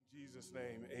Jesus'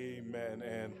 name, amen,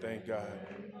 and thank God.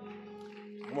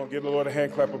 Come on, give the Lord a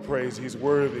hand clap of praise. He's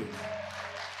worthy.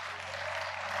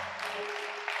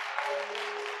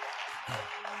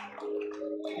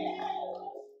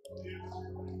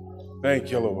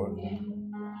 Thank you, Lord.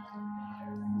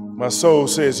 My soul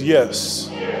says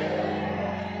yes.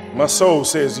 My soul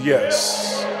says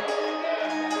yes.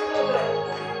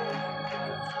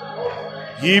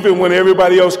 Even when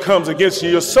everybody else comes against you,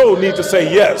 your soul needs to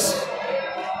say yes.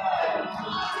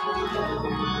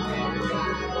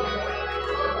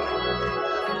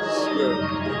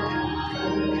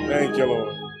 Thank you,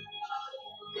 Lord.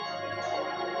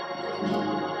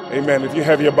 Amen. If you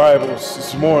have your Bibles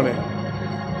this morning,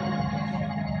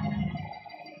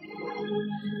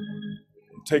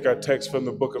 take our text from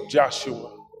the book of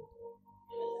Joshua.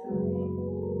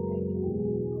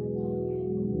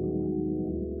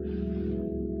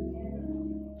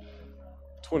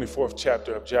 24th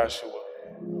chapter of Joshua.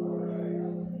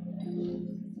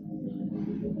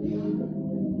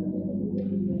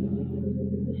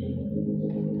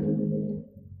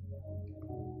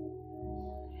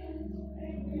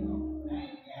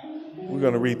 We're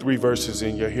going to read 3 verses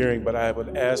in your hearing, but I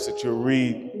would ask that you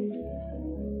read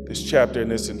this chapter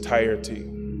in its entirety.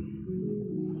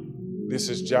 This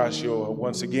is Joshua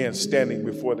once again standing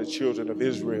before the children of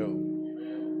Israel.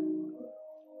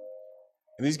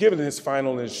 And he's giving his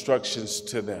final instructions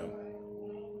to them.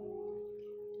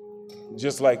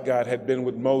 Just like God had been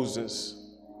with Moses,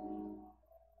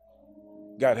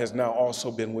 God has now also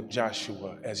been with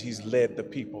Joshua as he's led the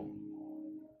people.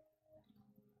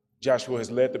 Joshua has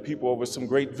led the people over some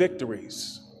great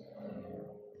victories.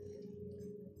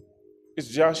 It's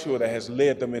Joshua that has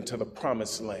led them into the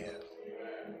promised land.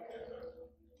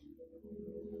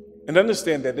 And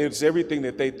understand that it's everything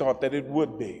that they thought that it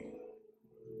would be.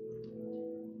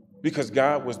 Because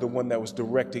God was the one that was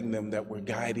directing them, that were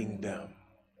guiding them.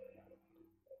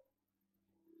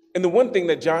 And the one thing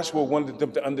that Joshua wanted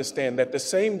them to understand, that the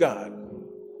same God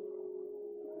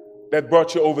that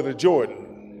brought you over the Jordan,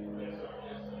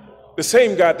 the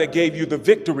same God that gave you the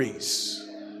victories,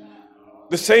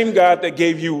 the same God that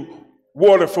gave you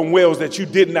water from wells that you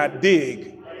did not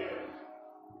dig,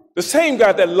 the same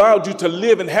God that allowed you to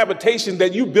live in habitation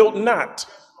that you built not,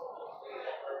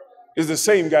 is the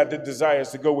same God that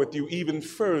desires to go with you even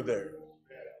further.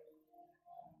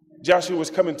 Joshua was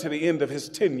coming to the end of his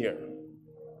tenure.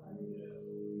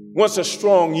 Once a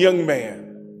strong young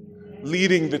man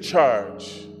leading the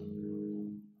charge.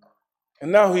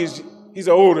 And now he's an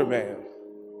older man.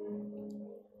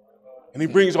 And he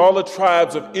brings all the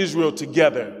tribes of Israel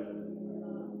together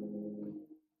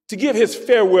to give his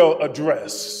farewell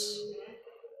address,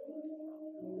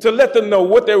 to let them know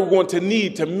what they were going to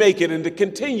need to make it and to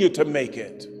continue to make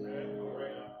it.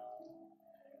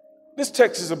 This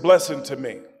text is a blessing to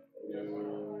me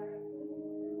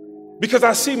because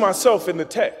I see myself in the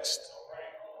text.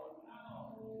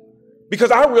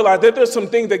 Because I realize that there's some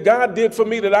things that God did for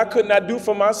me that I could not do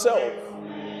for myself.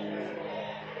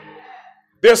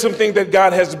 There's some things that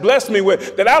God has blessed me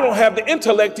with that I don't have the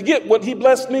intellect to get what he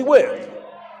blessed me with.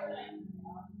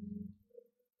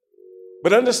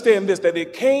 But understand this, that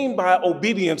it came by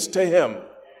obedience to him.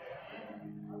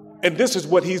 And this is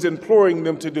what he's imploring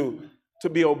them to do, to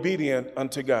be obedient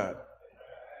unto God.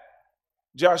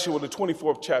 Joshua, the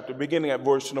 24th chapter, beginning at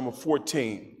verse number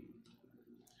 14.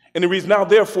 And it reads, "Now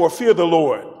therefore fear the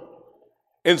Lord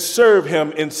and serve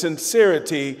him in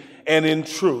sincerity and in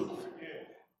truth.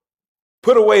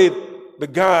 Put away the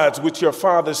gods which your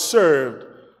fathers served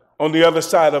on the other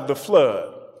side of the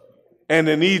flood and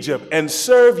in Egypt, and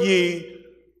serve ye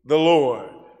the Lord."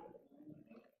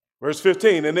 Verse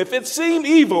 15, "And if it seem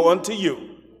evil unto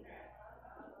you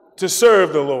to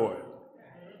serve the Lord,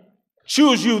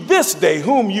 choose you this day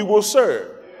whom you will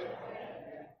serve,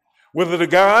 whether the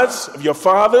gods of your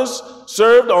fathers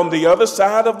served on the other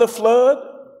side of the flood,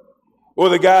 or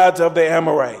the gods of the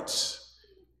Amorites,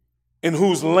 in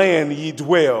whose land ye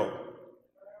dwell.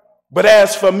 But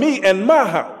as for me and my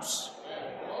house,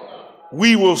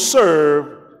 we will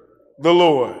serve the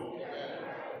Lord."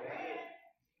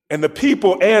 And the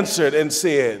people answered and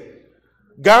said,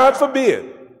 "God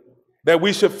forbid that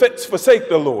we should forsake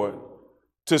the Lord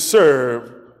to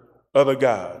serve other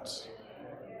gods."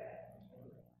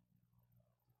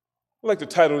 I'd like to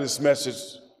title this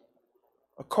message,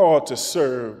 "A Call to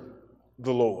Serve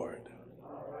the Lord."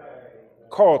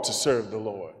 Called to serve the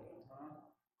Lord.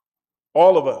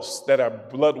 All of us that are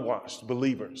blood-washed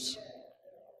believers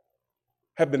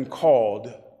have been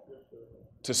called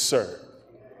to serve.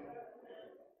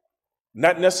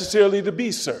 Not necessarily to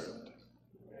be served,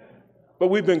 but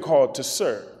we've been called to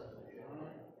serve.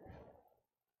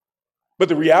 But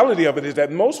the reality of it is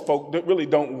that most folk really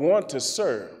don't want to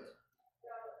serve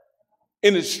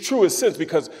in its truest sense,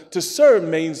 because to serve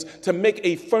means to make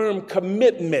a firm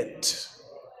commitment.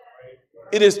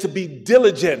 It is to be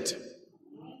diligent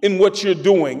in what you're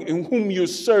doing, in whom you're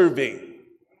serving.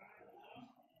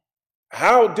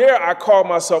 How dare I call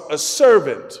myself a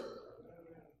servant,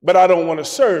 but I don't want to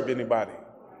serve anybody.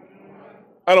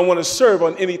 I don't want to serve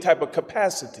on any type of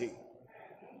capacity.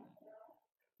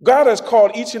 God has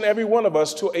called each and every one of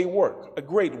us to a work, a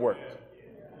great work.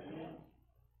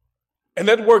 And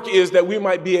that work is that we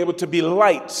might be able to be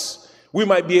lights. We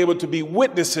might be able to be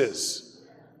witnesses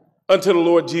unto the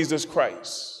Lord Jesus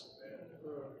Christ.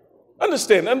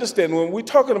 Understand, when we're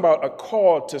talking about a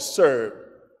call to serve,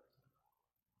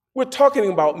 we're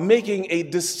talking about making a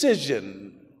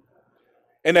decision.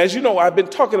 And as you know, I've been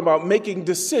talking about making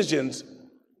decisions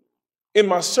in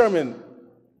my sermon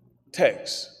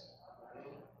text.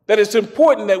 That it's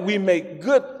important that we make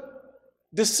good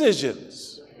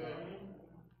decisions.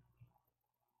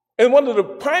 And one of the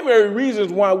primary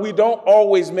reasons why we don't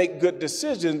always make good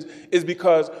decisions is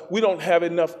because we don't have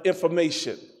enough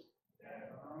information.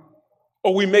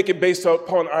 Or we make it based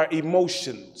upon our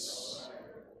emotions.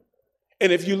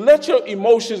 And if you let your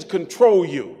emotions control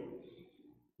you,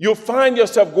 you'll find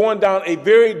yourself going down a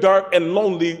very dark and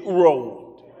lonely road.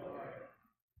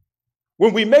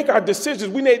 When we make our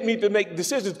decisions, we need to make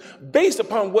decisions based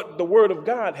upon what the Word of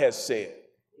God has said.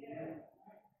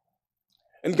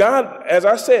 And God, as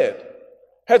I said,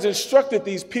 has instructed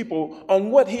these people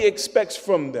on what He expects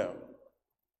from them.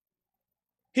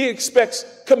 He expects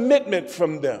commitment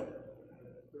from them.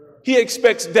 He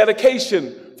expects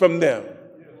dedication from them.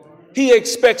 He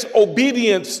expects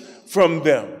obedience from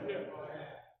them.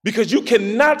 Because you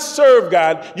cannot serve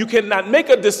God, you cannot make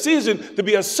a decision to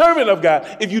be a servant of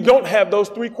God if you don't have those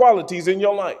three qualities in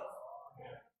your life.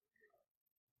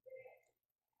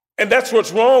 And that's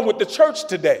what's wrong with the church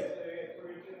today.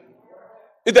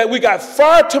 Is that we got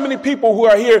far too many people who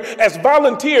are here as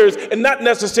volunteers and not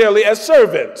necessarily as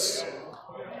servants.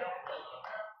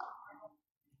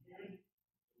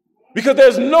 Because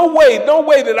there's no way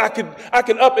that I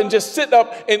can up and just sit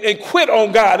up and quit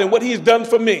on God and what He's done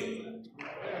for me.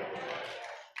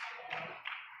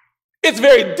 It's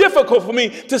very difficult for me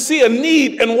to see a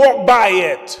need and walk by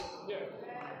it.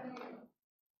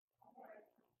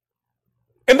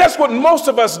 And that's what most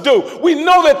of us do. We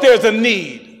know that there's a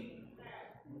need.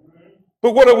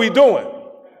 But what are we doing?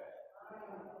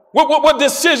 What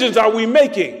decisions are we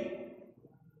making?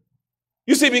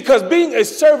 You see, because being a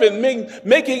servant means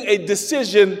making a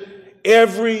decision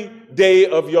every day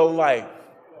of your life.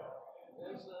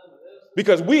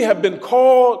 Because we have been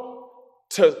called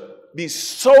to be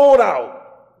sold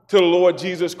out to the Lord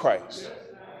Jesus Christ.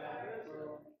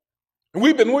 And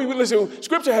listen,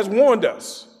 Scripture has warned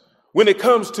us when it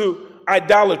comes to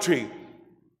idolatry.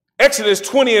 Exodus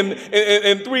 20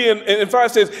 and 3 and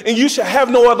 5 says, "And you shall have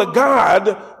no other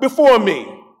God before me.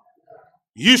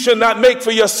 You shall not make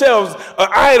for yourselves an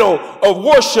idol of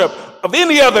worship of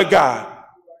any other God.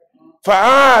 For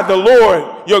I, the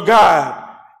Lord your God,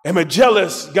 am a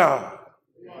jealous God."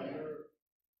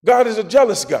 God is a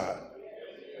jealous God.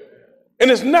 And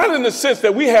it's not in the sense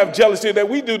that we have jealousy, that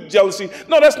we do jealousy.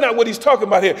 No, that's not what He's talking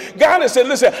about here. God has said,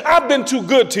 listen, I've been too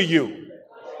good to you.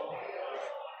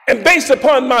 And based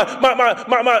upon my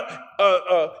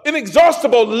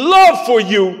inexhaustible love for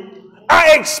you,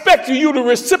 I expect you to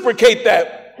reciprocate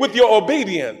that with your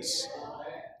obedience.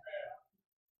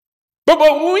 But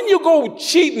when you go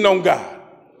cheating on God,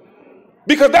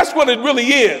 because that's what it really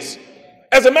is.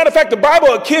 As a matter of fact, the Bible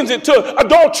akins it to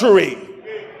adultery.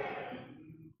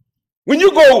 When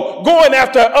you going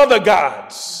after other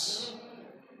gods.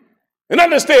 And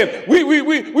understand, we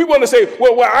want to say,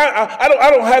 well, I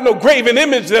don't have no graven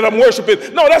image that I'm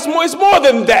worshiping. No, it's more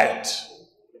than that.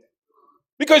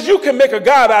 Because you can make a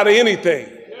God out of anything.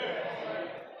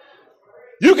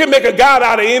 You can make a God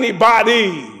out of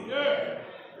anybody.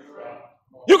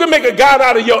 You can make a God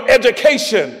out of your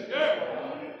education,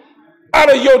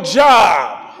 out of your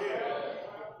job,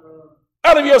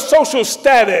 out of your social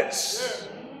status.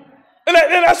 And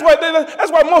that's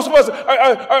why most of us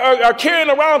are carrying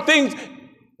around things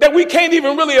that we can't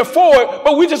even really afford,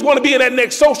 but we just want to be in that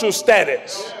next social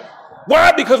status.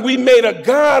 Why? Because we made a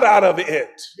God out of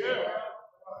it.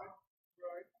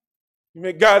 You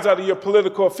make gods out of your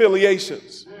political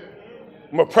affiliations.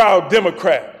 I'm a proud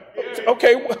Democrat.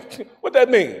 Okay, what that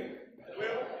mean?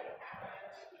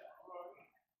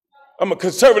 I'm a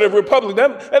conservative Republican.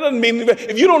 That doesn't mean,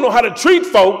 if you don't know how to treat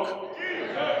folk,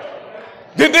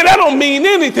 then that don't mean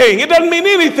anything. It doesn't mean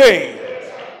anything.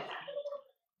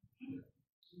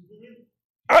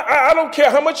 I don't don't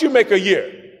care how much you make a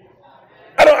year.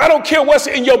 I don't care what's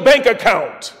in your bank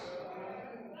account.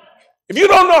 If you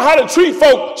don't know how to treat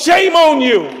folk, shame on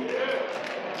you.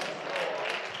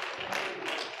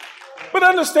 But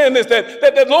understand this,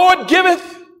 that the Lord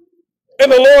giveth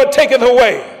and the Lord taketh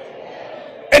away.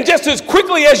 And just as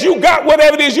quickly as you got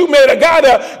whatever it is you made a God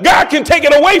of, God can take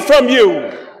it away from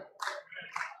you.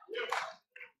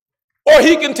 Or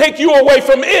he can take you away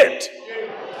from it.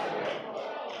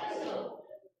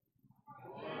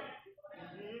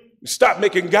 Stop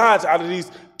making gods out of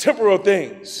these temporal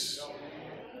things.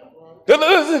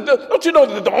 Don't you know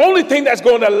that the only thing that's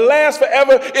going to last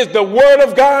forever is the word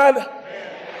of God?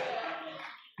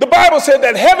 The Bible said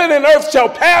that heaven and earth shall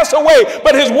pass away,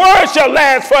 but his word shall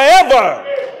last forever.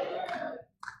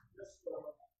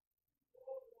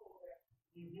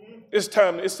 It's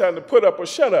time to put up or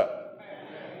shut up.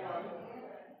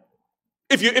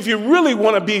 If you really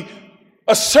want to be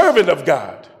a servant of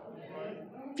God,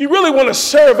 if you really want to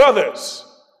serve others,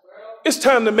 it's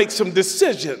time to make some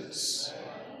decisions.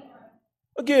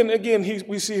 Again,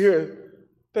 we see here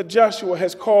that Joshua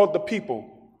has called the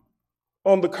people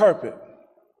on the carpet.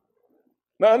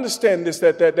 Now understand this,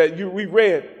 we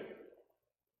read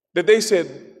that they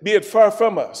said, be it far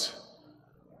from us,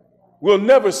 we'll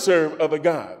never serve other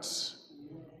gods.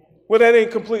 Well, that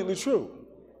ain't completely true.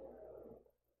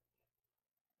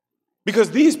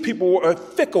 Because these people were a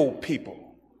fickle people.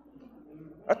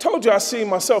 I told you I see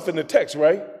myself in the text,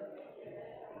 right?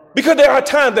 Because there are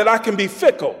times that I can be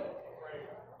fickle.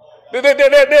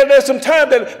 There's some time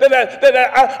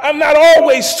that I'm not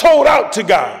always sold out to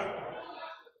God.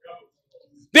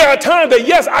 There are times that,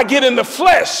 yes, I get in the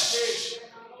flesh.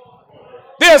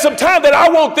 There are some times that I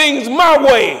want things my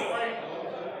way.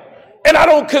 And I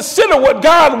don't consider what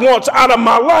God wants out of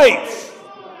my life.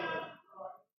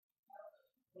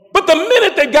 But the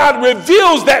minute that God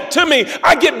reveals that to me,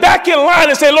 I get back in line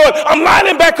and say, Lord, I'm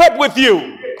lining back up with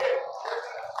you.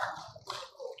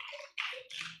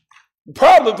 The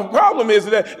problem is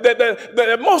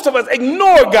that most of us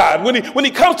ignore God when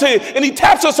he comes to and he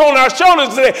taps us on our shoulders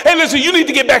and says, hey, listen, you need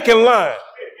to get back in line.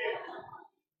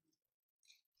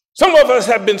 Some of us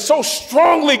have been so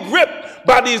strongly gripped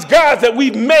by these gods that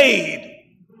we've made.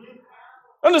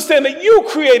 Understand that you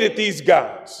created these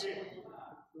gods.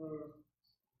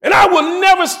 And I will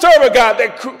never serve a God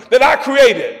that I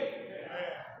created.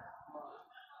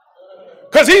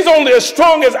 Because he's only as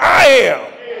strong as I am.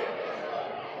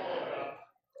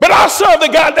 But I'll serve the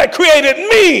God that created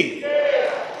me.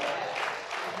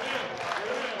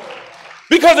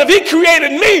 Because if he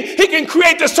created me, he can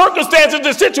create the circumstances,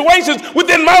 the situations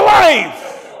within my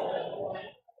life.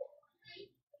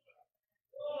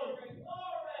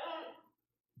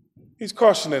 He's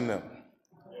cautioning them.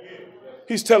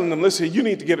 He's telling them, listen, you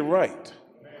need to get it right.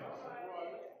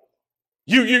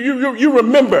 You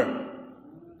remember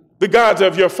the gods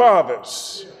of your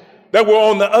fathers that were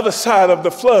on the other side of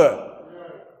the flood.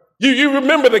 You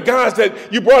remember the gods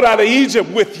that you brought out of Egypt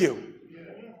with you.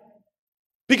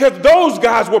 Because those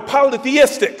gods were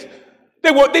polytheistic.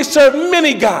 They served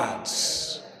many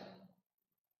gods.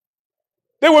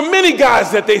 There were many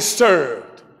gods that they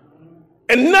served.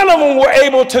 And none of them were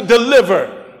able to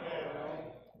deliver.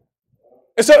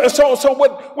 And so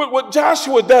what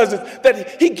Joshua does is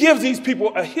that he gives these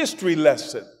people a history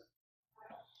lesson.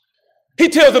 He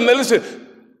tells them that, listen,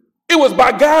 it was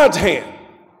by God's hand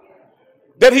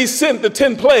that he sent the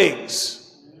 10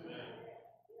 plagues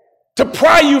to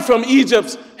pry you from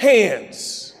Egypt's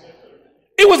hands.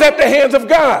 It was at the hands of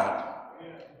God.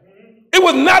 It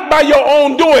was not by your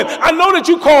own doing. I know that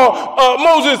you call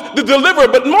Moses the deliverer,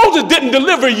 but Moses didn't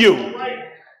deliver you.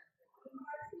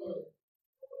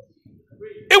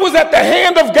 It was at the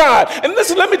hand of God. And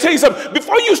listen, let me tell you something.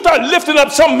 Before you start lifting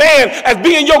up some man as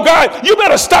being your God, you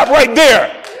better stop right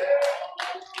there.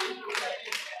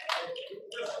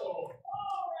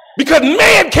 Because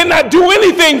man cannot do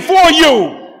anything for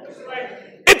you.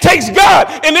 It takes God.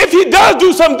 And if he does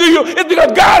do something to you, it's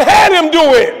because God had him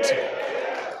do it.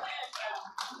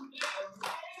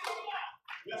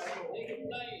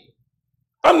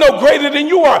 I'm no greater than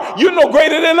you are. You're no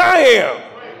greater than I am.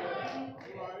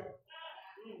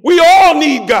 We all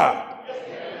need God.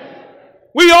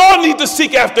 We all need to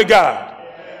seek after God.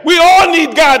 We all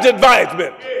need God's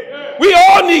advisement. We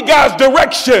all need God's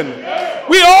direction.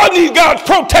 We all need God's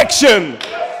protection.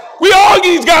 We all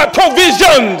need God's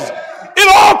provisions. It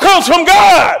all comes from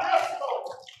God.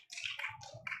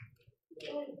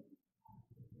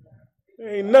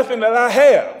 There ain't nothing that I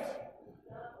have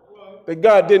that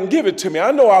God didn't give it to me.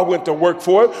 I know I went to work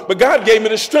for it, but God gave me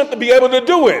the strength to be able to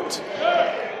do it.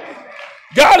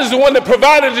 God is the one that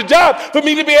provided the job for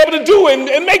me to be able to do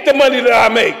and make the money that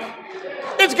I make.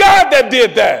 It's God that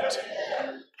did that.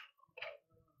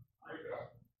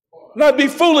 Not be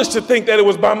foolish to think that it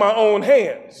was by my own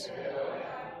hands.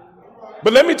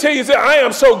 But let me tell you, I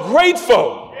am so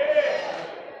grateful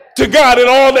to God and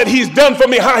all that he's done for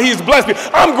me, how he's blessed me.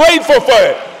 I'm grateful for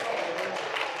it.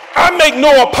 I make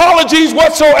no apologies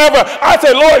whatsoever. I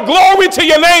say, Lord, glory to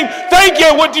your name. Thank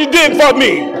you for what you did for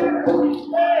me.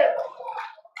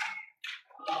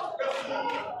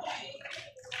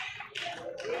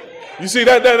 You see,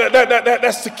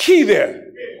 that's the key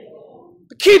there.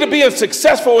 The key to being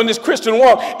successful in this Christian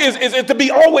walk is to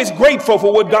be always grateful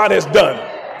for what God has done.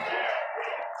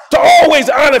 To always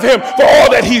honor him for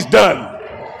all that he's done.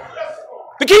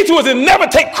 The key to it is to never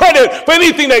take credit for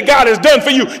anything that God has done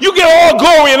for you. You get all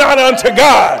glory and honor unto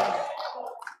God.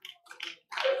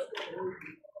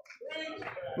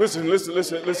 Listen.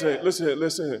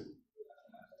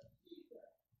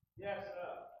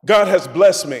 God has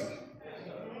blessed me.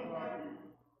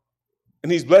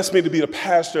 And he's blessed me to be the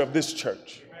pastor of this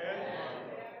church.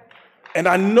 And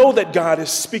I know that God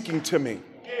is speaking to me.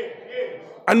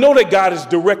 I know that God is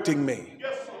directing me.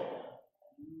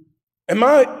 And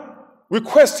my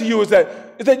request to you is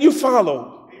that you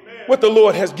follow what the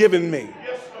Lord has given me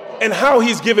and how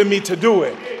he's given me to do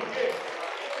it.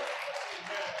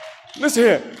 Listen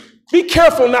here. Be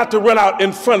careful not to run out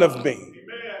in front of me.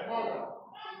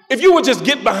 If you would just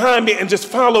get behind me and just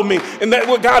follow me, and that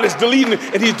what God is leading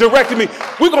and he's directing me,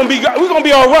 we're gonna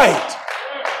be all right.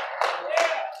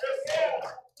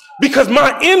 Because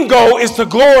my end goal is to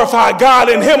glorify God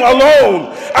and him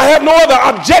alone. I have no other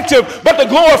objective but to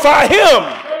glorify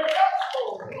him.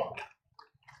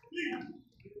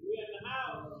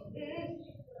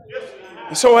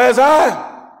 And so as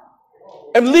I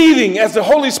am leading, as the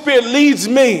Holy Spirit leads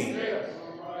me,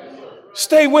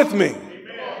 stay with me.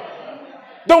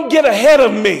 Don't get ahead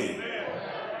of me.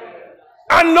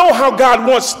 I know how God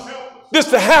wants this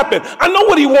to happen. I know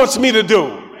what he wants me to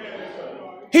do.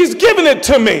 He's given it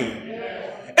to me.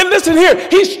 And listen here,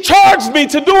 he's charged me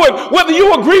to do it, whether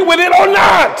you agree with it or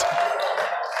not.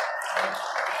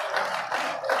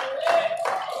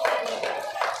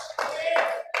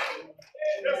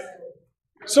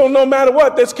 So no matter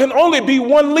what, there can only be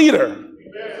one leader.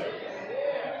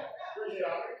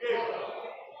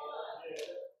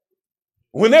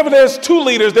 Whenever there's two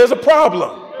leaders, there's a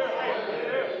problem.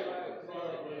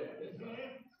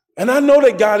 And I know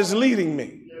that God is leading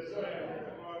me.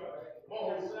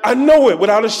 I know it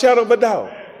without a shadow of a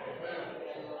doubt.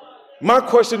 My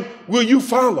question, will you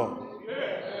follow?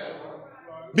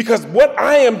 Because what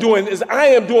I am doing is I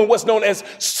am doing what's known as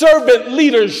servant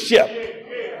leadership.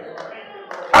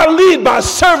 I lead by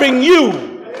serving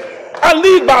you. I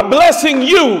lead by blessing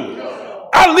you.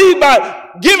 I lead by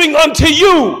giving unto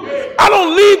you. I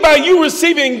don't lead by you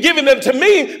receiving and giving them to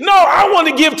me. No, I want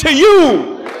to give to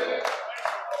you.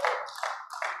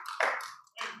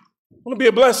 I want to be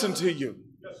a blessing to you.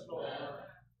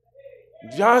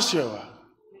 Joshua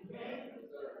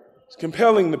is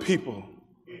compelling the people.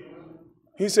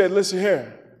 He said, listen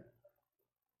here.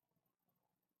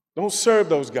 Don't serve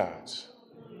those gods.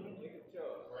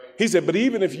 He said, but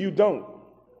even if you don't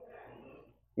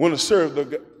want to serve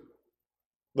the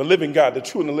living God, the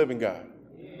true and the living God,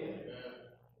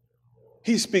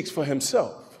 he speaks for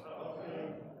himself.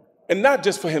 And not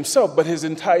just for himself, but his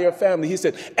entire family. He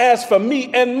said, as for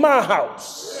me and my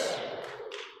house,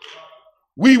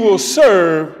 we will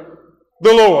serve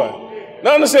the Lord.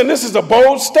 Now understand, this is a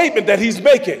bold statement that he's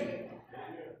making.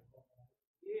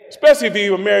 Especially if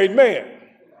you're a married man.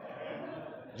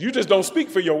 You just don't speak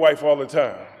for your wife all the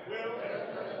time.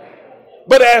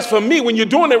 But as for me, when you're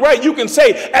doing it right, you can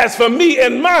say, as for me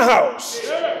and my house,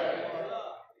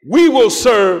 we will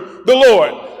serve the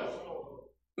Lord.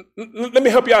 Let me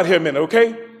help you out here a minute,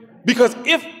 okay? Because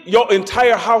if your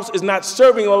entire house is not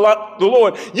serving the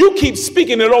Lord, you keep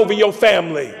speaking it over your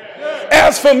family.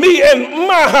 As for me and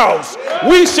my house,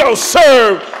 we shall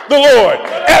serve the Lord.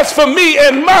 As for me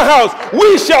and my house,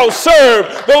 we shall serve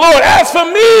the Lord. As for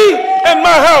me and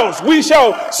my house, we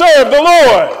shall serve the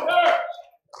Lord.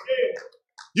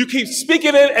 You keep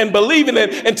speaking it and believing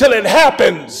it until it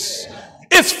happens.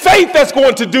 It's faith that's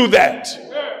going to do that.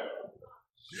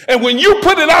 And when you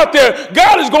put it out there,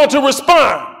 God is going to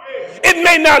respond. It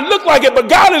may not look like it, but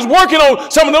God is working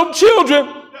on some of those children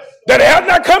that have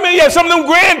not come in yet, some of them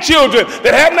grandchildren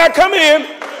that have not come in,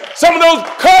 some of those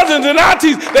cousins and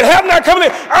aunties that have not come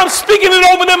in. I'm speaking it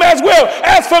over them as well.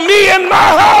 As for me and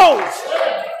my house,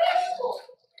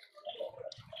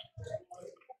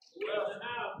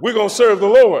 we're going to serve the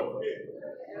Lord.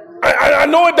 I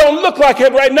know it don't look like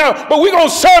it right now, but we're going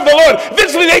to serve the Lord.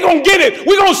 Eventually they're going to get it.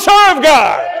 We're going to serve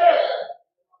God.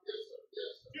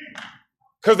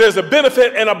 Because there's a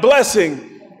benefit and a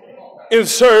blessing in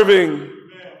serving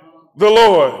the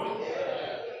Lord.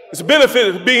 It's a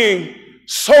benefit of being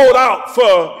sold out for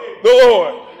the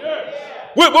Lord.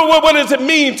 What does it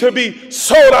mean to be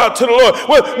sold out to the Lord?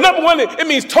 Well, number one, it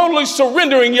means totally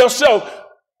surrendering yourself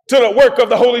to the work of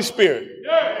the Holy Spirit.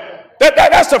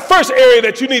 That's the first area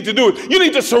that you need to do. You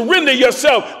need to surrender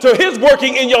yourself to his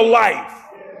working in your life.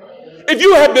 If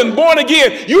you have been born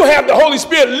again, you have the Holy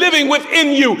Spirit living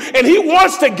within you, and he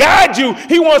wants to guide you.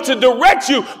 He wants to direct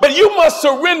you, but you must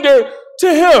surrender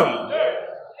to him.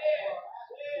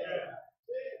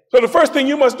 So the first thing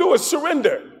you must do is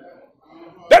surrender.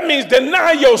 That means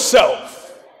deny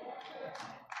yourself.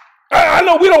 I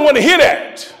know we don't want to hear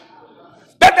that.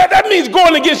 That means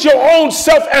going against your own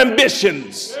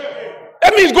self-ambitions.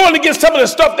 That means going against some of the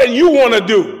stuff that you want to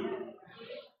do.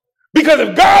 Because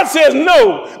if God says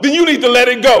no, then you need to let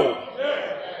it go.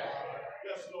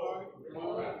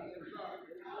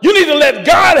 You need to let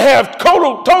God have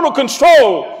total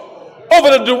control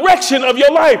over the direction of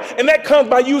your life. And that comes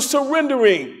by you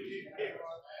surrendering.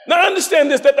 Now understand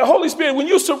this, that the Holy Spirit, when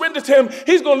you surrender to him,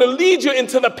 he's going to lead you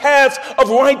into the paths of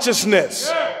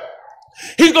righteousness.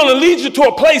 He's going to lead you to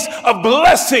a place of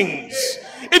blessings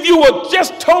if you will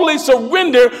just totally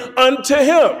surrender unto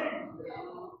him.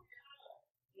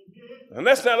 And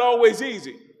that's not always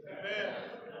easy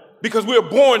because we're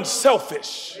born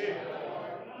selfish.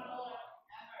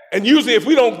 And usually if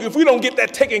we don't get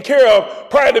that taken care of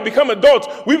prior to becoming adults,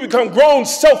 we become grown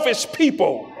selfish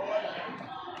people.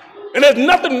 And there's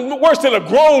nothing worse than a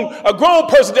grown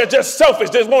person that's just selfish,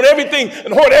 just want everything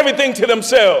and hoard everything to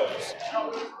themselves.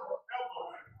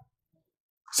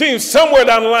 Seems somewhere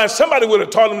down the line somebody would have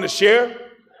taught them to share.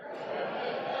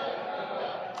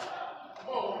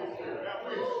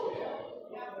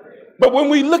 But when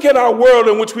we look at our world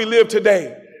in which we live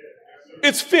today,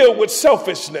 it's filled with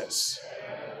selfishness.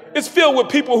 It's filled with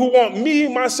people who want me,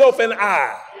 myself, and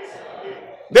I.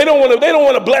 They don't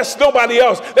want to bless nobody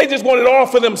else. They just want it all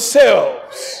for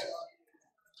themselves.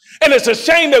 And it's a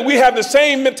shame that we have the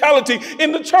same mentality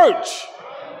in the church.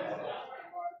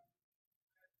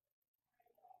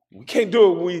 We can't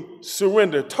do it when we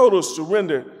surrender, total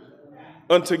surrender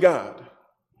unto God.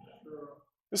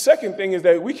 The second thing is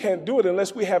that we can't do it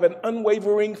unless we have an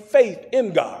unwavering faith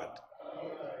in God.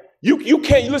 You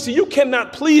can't, listen, you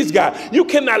cannot please God. You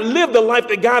cannot live the life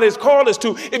that God has called us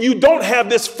to if you don't have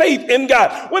this faith in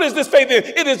God. What is this faith in?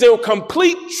 It is a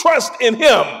complete trust in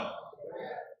him.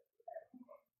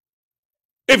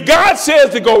 If God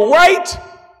says to go right,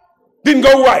 then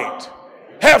go right.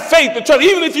 Have faith and trust,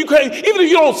 even if you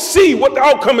don't see what the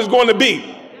outcome is going to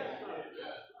be.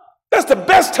 That's the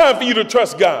best time for you to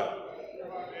trust God.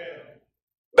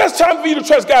 Best time for you to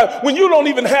trust God when you don't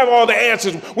even have all the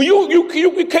answers, when you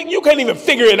can't even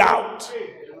figure it out.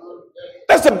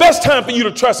 That's the best time for you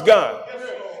to trust God.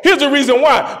 Here's the reason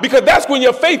why. Because that's when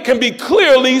your faith can be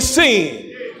clearly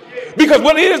seen. Because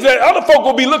what it is that other folk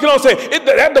will be looking on and saying,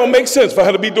 that don't make sense for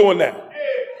her to be doing that.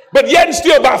 But yet and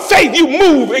still by faith you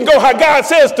move and go how God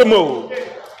says to move.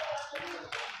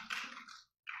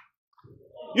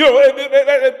 You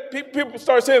know, people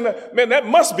start saying, man, that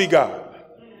must be God.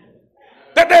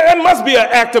 That must be an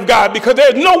act of God because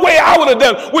there's no way I would have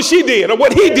done what she did or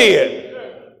what he did.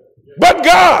 But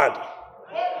God.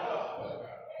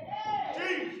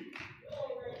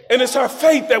 And it's our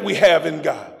faith that we have in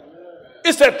God.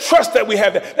 It's that trust that we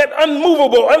have, that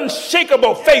unmovable,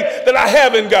 unshakable faith that I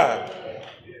have in God.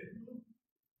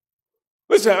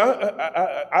 Listen,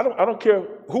 I don't care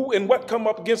who and what come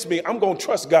up against me. I'm going to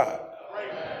trust God.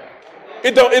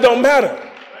 It don't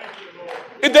matter.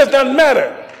 It does not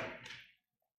matter.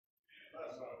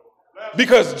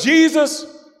 Because Jesus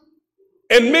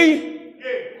and me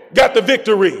got the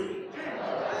victory.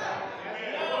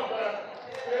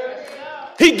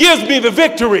 He gives me the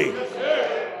victory.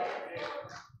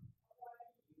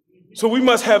 So we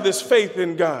must have this faith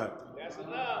in God.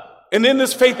 And in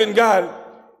this faith in God,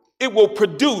 it will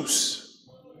produce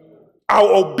our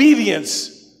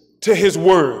obedience to his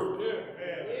word.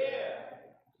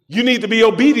 You need to be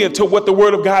obedient to what the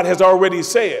word of God has already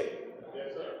said.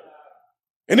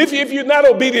 And if you're not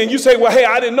obedient, you say, well, hey,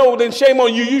 I didn't know, then shame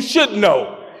on you. You should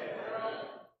know.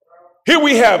 Here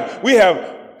we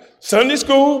have Sunday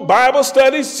school, Bible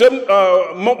studies,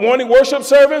 morning worship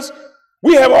service.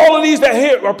 We have all of these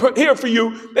that are put here for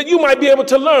you that you might be able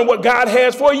to learn what God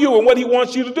has for you and what he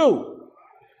wants you to do.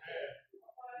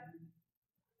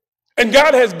 And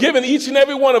God has given each and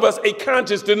every one of us a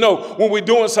conscience to know when we're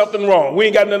doing something wrong. We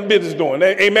ain't got nothing business doing.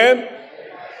 Amen?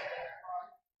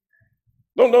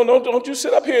 Don't you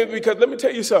sit up here, because let me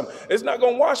tell you something. It's not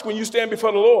going to wash when you stand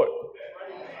before the Lord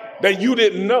that you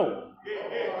didn't know.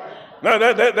 No,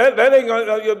 that ain't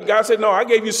gonna, God said, no, I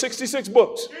gave you 66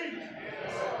 books.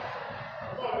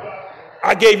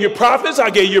 I gave you prophets,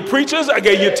 I gave you preachers, I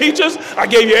gave you teachers, I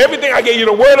gave you everything, I gave you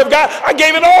the word of God, I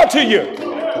gave it all to you.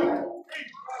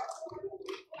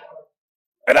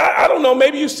 And I don't know,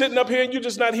 maybe you're sitting up here and you're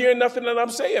just not hearing nothing that I'm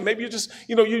saying. Maybe you just,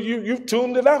 you've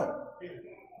tuned it out.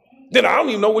 Then I don't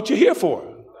even know what you're here for.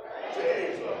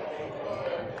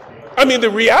 I mean, the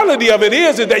reality of it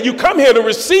is that you come here to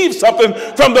receive something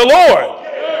from the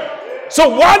Lord. So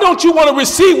why don't you want to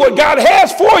receive what God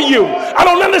has for you? I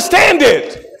don't understand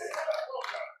it.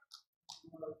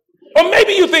 Or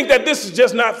maybe you think that this is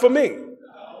just not for me.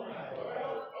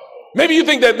 Maybe you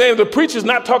think that the preacher's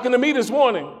not talking to me this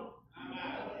morning.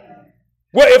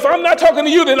 Well, if I'm not talking to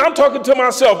you, then I'm talking to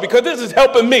myself, because this is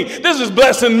helping me. This is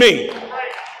blessing me.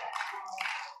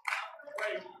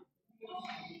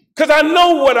 Because I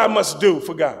know what I must do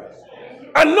for God.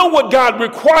 I know what God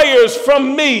requires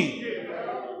from me.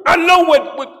 I know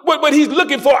what he's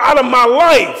looking for out of my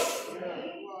life.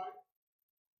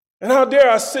 And how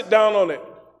dare I sit down on it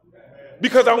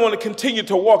because I want to continue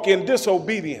to walk in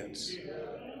disobedience.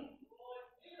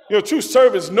 True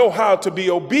servants know how to be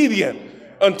obedient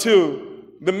unto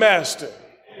the master.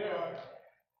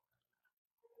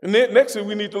 And then next thing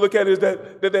we need to look at is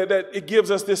that it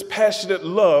gives us this passionate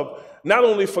love, not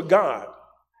only for God,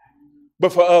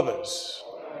 but for others.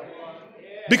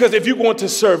 Because if you're going to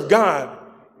serve God,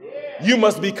 you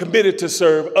must be committed to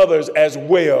serve others as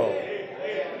well.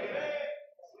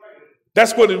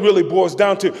 That's what it really boils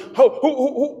down to.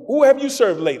 Who have you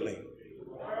served lately?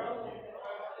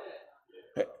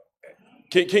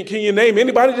 Can you name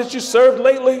anybody that you served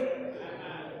lately?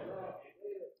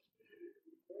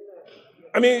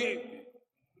 I mean,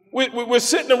 we're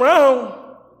sitting around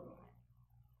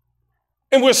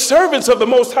and we're servants of the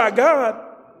Most High God,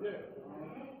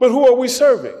 but who are we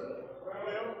serving?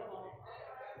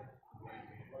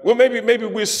 Well, maybe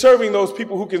we're serving those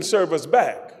people who can serve us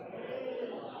back.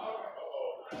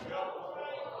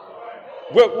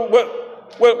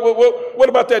 What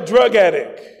about that drug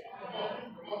addict?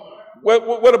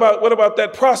 What about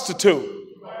that prostitute?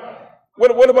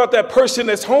 What about that person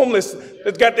that's homeless,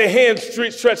 that's got their hands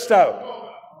stretched out?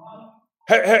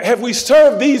 Have we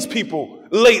served these people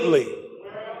lately?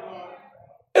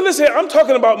 And listen, I'm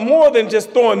talking about more than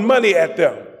just throwing money at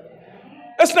them.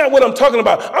 That's not what I'm talking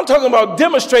about. I'm talking about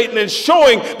demonstrating and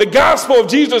showing the gospel of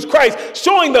Jesus Christ,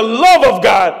 showing the love of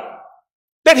God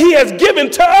that he has given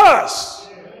to us.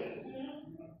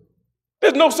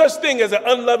 There's no such thing as an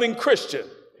unloving Christian.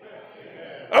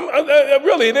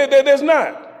 Really, there's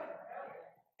not.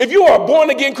 If you are a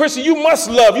born-again Christian, you must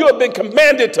love. You have been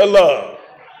commanded to love.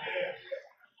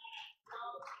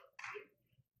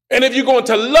 And if you're going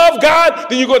to love God,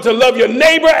 then you're going to love your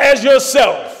neighbor as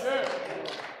yourself.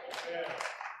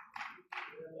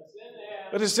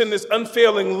 But it's in this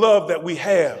unfailing love that we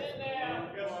have.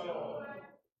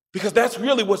 Because that's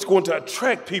really what's going to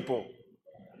attract people,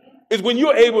 is when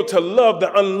you're able to love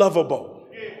the unlovable.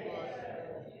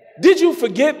 Did you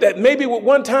forget that maybe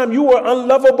one time you were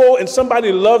unlovable and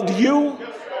somebody loved you?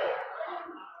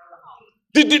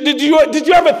 Did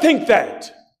you ever think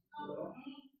that?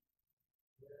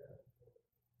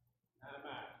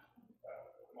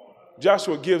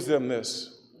 Joshua gives them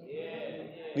this.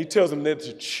 He tells them that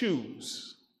to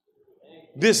choose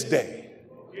this day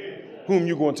whom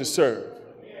you're going to serve.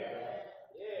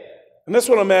 And that's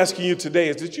what I'm asking you today,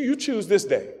 is that you choose this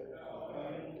day.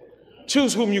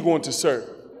 Choose whom you're going to serve.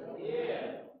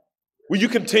 Will you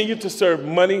continue to serve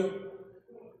money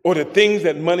or the things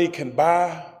that money can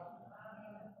buy?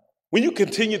 Will you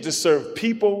continue to serve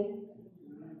people?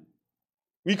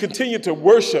 Will you continue to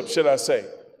worship, should I say,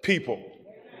 people?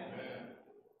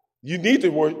 You need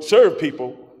to serve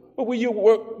people, but will you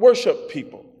worship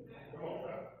people?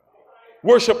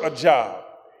 Worship a job?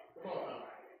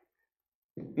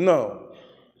 No.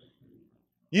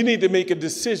 You need to make a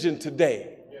decision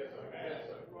today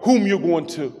whom you're going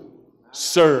to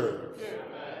serve.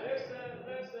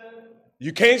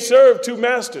 You can't serve two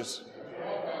masters.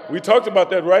 We talked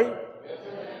about that, right?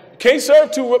 You can't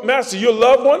serve two masters. You'll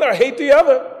love one or hate the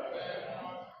other.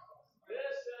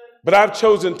 But I've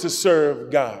chosen to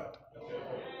serve God.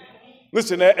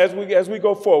 Listen, as we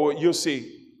go forward, you'll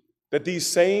see that these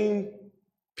same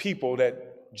people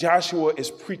that Joshua is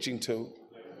preaching to,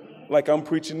 like I'm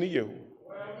preaching to you,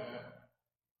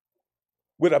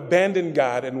 would abandon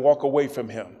God and walk away from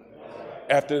him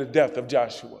after the death of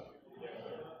Joshua.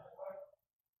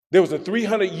 There was a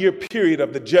 300-year period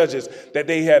of the judges that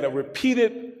they had a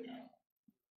repeated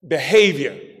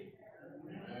behavior.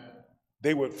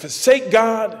 They would forsake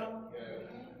God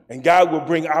And God will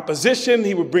bring opposition.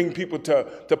 He will bring people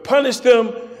to punish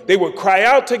them. They will cry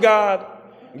out to God.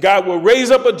 God will raise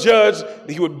up a judge.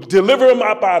 He will deliver them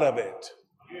up out of it.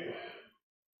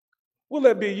 Will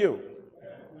that be you?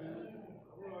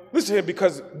 Listen here,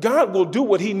 because God will do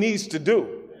what he needs to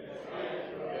do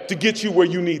to get you where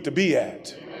you need to be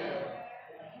at.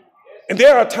 And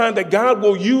there are times that God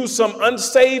will use some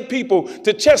unsaved people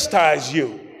to chastise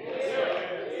you,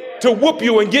 to whoop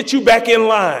you and get you back in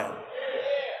line.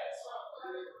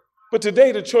 But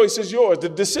today the choice is yours. The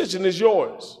decision is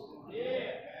yours.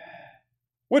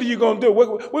 What are you going to do?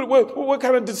 What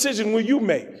kind of decision will you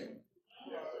make?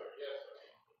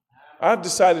 I've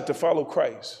decided to follow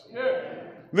Christ.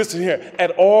 Listen here,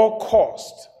 at all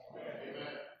costs.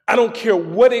 I don't care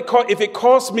what it costs. If it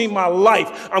costs me my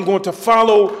life, I'm going to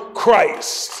follow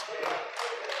Christ.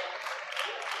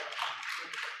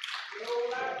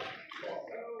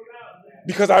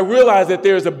 Because I realize that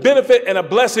there is a benefit and a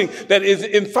blessing that is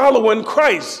in following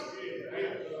Christ.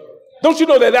 Don't you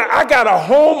know that I got a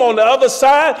home on the other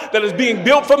side that is being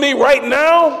built for me right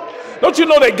now? Don't you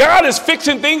know that God is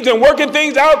fixing things and working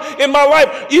things out in my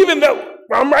life? Even though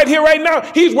I'm right here right now,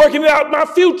 he's working out my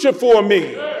future for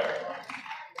me.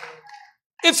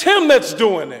 It's him that's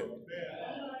doing it.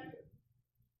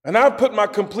 And I put my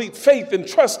complete faith and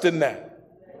trust in that.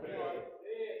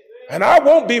 And I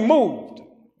won't be moved.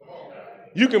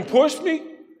 You can push me.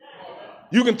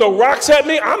 You can throw rocks at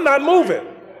me. I'm not moving.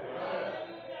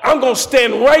 I'm going to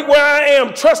stand right where I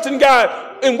am, trusting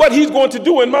God in what he's going to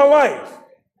do in my life.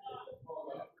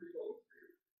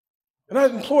 And I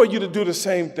implore you to do the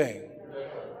same thing.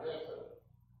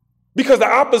 Because the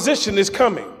opposition is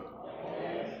coming.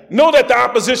 Know that the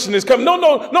opposition is coming. Know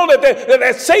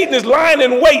that Satan is lying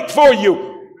in wait for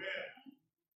you.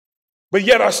 But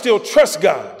yet I still trust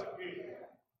God.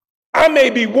 I may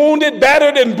be wounded,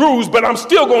 battered, and bruised, but I'm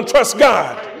still going to trust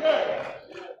God.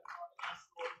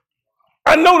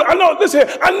 I know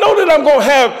that I'm going to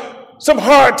have some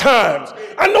hard times.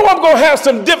 I know I'm going to have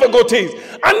some difficulties.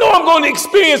 I know I'm going to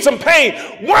experience some pain.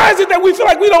 Why is it that we feel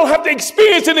like we don't have to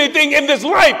experience anything in this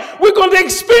life? We're going to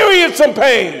experience some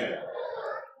pain.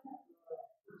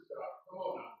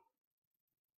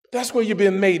 That's where you're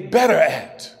being made better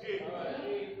at.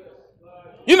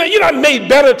 You're not made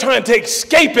better trying to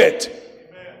escape it.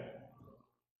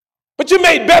 But you're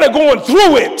made better going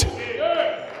through it.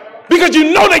 Because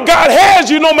you know that God has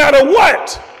you no matter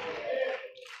what.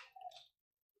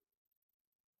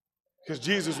 Because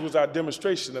Jesus was our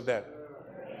demonstration of that.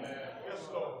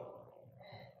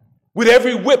 With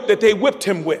every whip that they whipped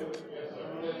him with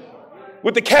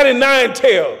the cat and nine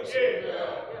tails.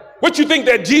 What, you think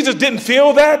that Jesus didn't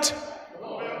feel that?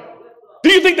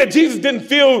 Do you think that Jesus didn't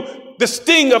feel the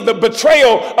sting of the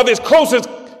betrayal of his closest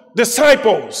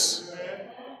disciples?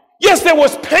 Yes, there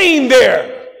was pain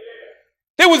there.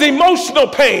 There was emotional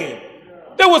pain.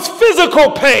 There was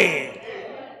physical pain.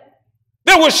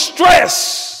 There was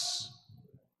stress.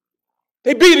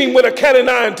 They beat him with a cat of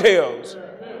nine tails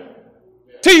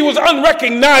till he was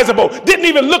unrecognizable, didn't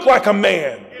even look like a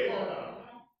man.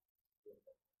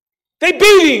 They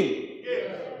beat him,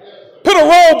 put a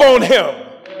robe on him,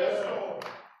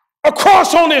 a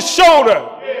cross on his shoulder,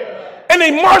 and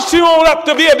they marched him on up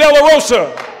to Via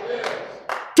Dolorosa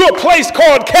to a place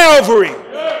called Calvary.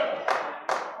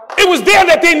 It was there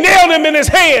that they nailed him in his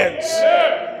hands.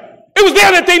 It was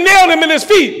there that they nailed him in his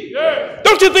feet.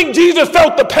 Don't you think Jesus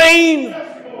felt the pain?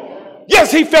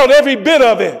 Yes, he felt every bit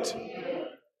of it.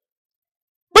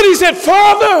 But he said,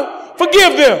 Father,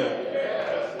 forgive them,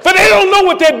 for they don't know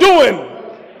what they're doing.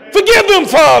 Forgive them,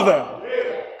 Father.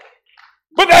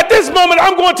 But at this moment,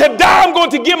 I'm going to die. I'm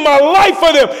going to give my life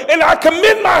for them. And I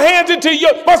commit my hands into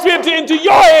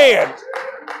your hands.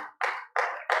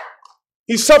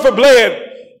 He suffered, bled,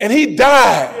 and he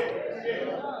died.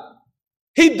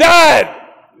 He died.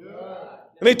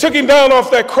 And they took him down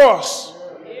off that cross.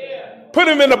 Put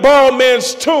him in the bald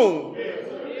man's tomb.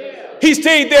 He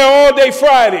stayed there all day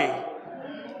Friday.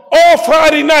 All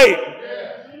Friday night.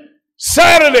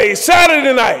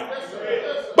 Saturday night.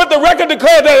 But the record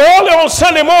declared that early on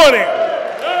Sunday morning,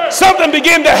 something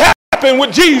began to happen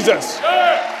with Jesus.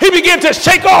 He began to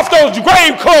shake off those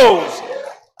grave clothes,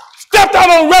 stepped out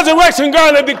on resurrection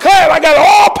ground and declared, I got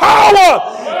all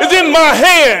power is in my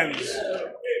hands.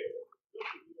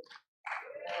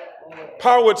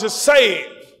 Power to save.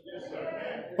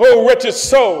 Oh, wretched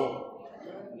soul.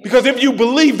 Because if you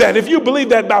believe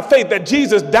that by faith, that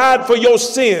Jesus died for your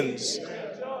sins,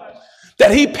 that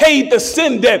he paid the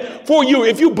sin debt for you,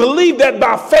 if you believe that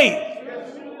by faith,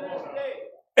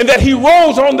 and that he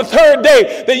rose on the third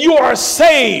day, that you are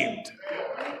saved.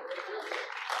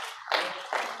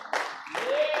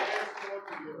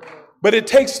 But it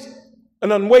takes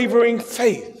an unwavering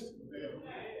faith.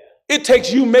 It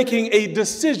takes you making a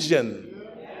decision.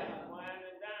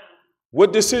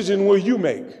 What decision will you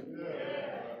make?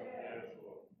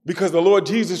 Because the Lord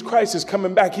Jesus Christ is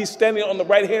coming back. He's standing on the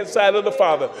right-hand side of the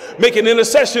Father, making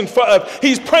intercession for us.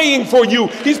 He's praying for you.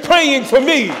 He's praying for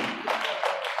me.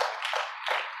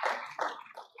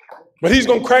 But he's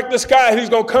going to crack the sky and he's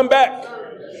going to come back.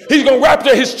 He's going to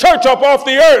rapture his church up off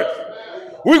the earth.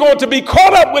 We're going to be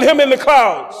caught up with him in the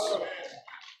clouds.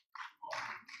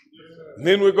 And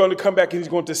then we're going to come back and he's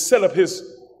going to set up his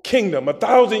kingdom, a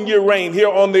 1,000-year reign here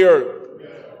on the earth.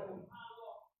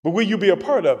 But will you be a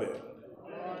part of it?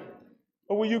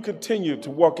 Or will you continue to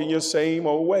walk in your same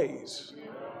old ways?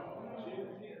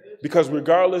 Because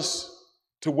regardless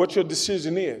to what your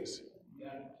decision is,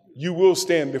 you will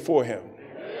stand before him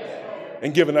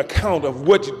and give an account of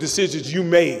what decisions you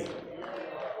made.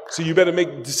 So you better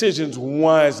make decisions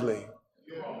wisely.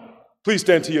 Please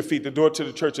stand to your feet. The door to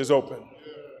the church is open.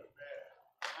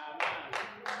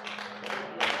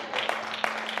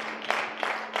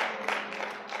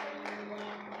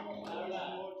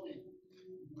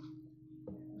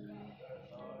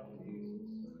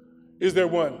 Is there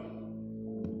one?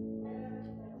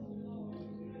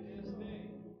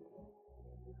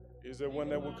 Is there one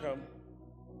that will come?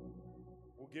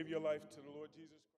 Will give your life to the Lord Jesus?